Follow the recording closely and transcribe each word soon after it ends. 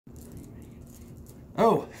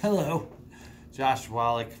Oh, hello. Josh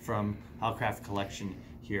Wallach from Hallcraft Collection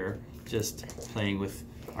here, just playing with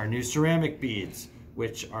our new ceramic beads,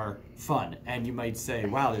 which are fun. And you might say,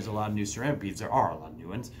 wow, there's a lot of new ceramic beads. There are a lot of new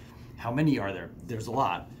ones. How many are there? There's a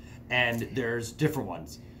lot. And there's different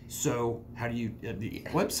ones. So how do you, the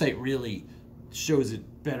website really shows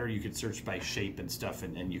it better. You could search by shape and stuff,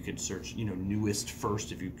 and you could search, newest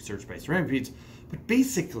first if you search by ceramic beads. But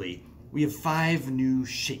basically, we have 5 new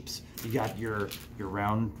shapes. You got your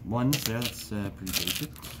round ones there, that's pretty basic.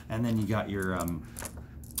 And then you got your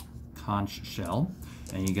conch shell,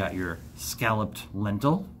 and you got your scalloped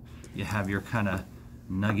lentil. You have your kind of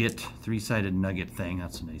nugget, 3-sided nugget thing,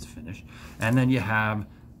 that's a nice finish. And then you have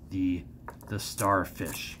the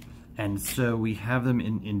starfish. And so we have them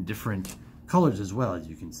in different colors as well, as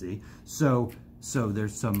you can see. So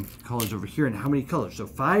there's some colors over here, and how many colors? So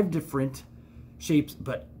 5 different shapes,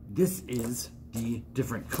 but this is the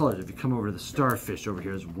different colors. If you come over to the starfish over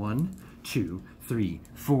here, is 1, 2, 3,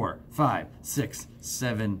 4, 5, 6,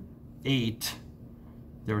 7, 8.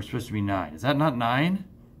 There were supposed to be 9. Is that not 9?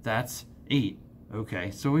 That's 8.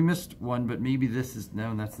 Okay, so we missed one, but maybe this is,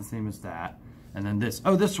 no, that's the same as that. And then this,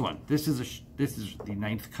 oh, this one. This is the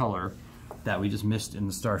 9th color that we just missed in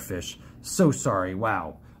the starfish. So sorry,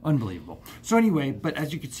 wow, unbelievable. So anyway, but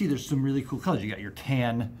as you can see, there's some really cool colors. You got your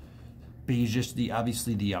tan, beigeish,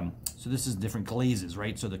 obviously so this is different glazes,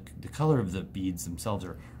 right? So the color of the beads themselves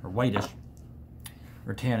are whitish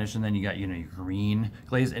or tannish, and then you got, your green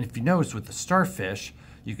glaze. And if you notice with the starfish,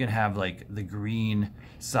 you can have like the green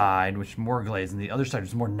side, which is more glaze, and the other side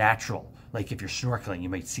is more natural. Like if you're snorkeling, you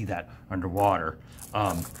might see that underwater.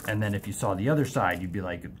 And then if you saw the other side, you'd be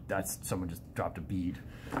like, that's someone just dropped a bead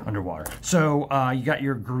underwater. So you got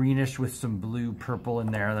your greenish with some blue purple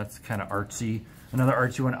in there. That's kind of artsy. Another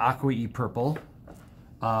artsy one, aqua-y purple.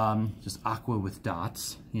 Just aqua with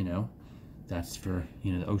dots, That's for,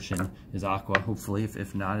 the ocean is aqua, hopefully.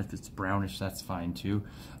 If not, if it's brownish, that's fine too.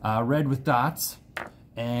 Red with dots.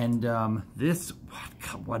 And this,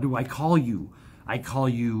 what do I call you? I call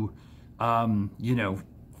you, Fun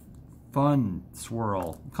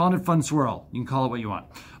Swirl. I'm calling it Fun Swirl. You can call it what you want.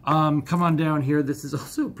 Come on down here. This is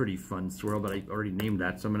also a pretty fun swirl, but I already named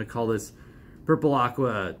that. So I'm going to call this Purple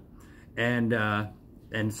Aqua. And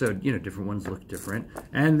so, different ones look different.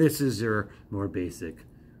 And this is your more basic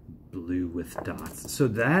blue with dots. So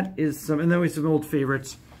that is some, and then we have some old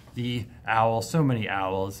favorites. The owl, so many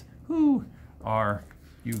owls. Who are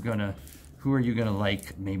you gonna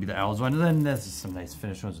like? Maybe the owls one. And then this is some nice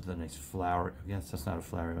finished ones with a nice flower. I guess that's not a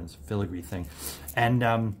flower, it's a filigree thing.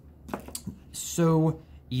 And so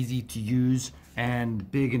easy to use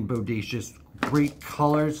and big and bodacious, great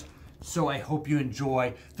colors. So I hope you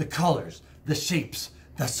enjoy the colors, the shapes,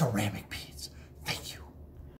 the ceramic beads.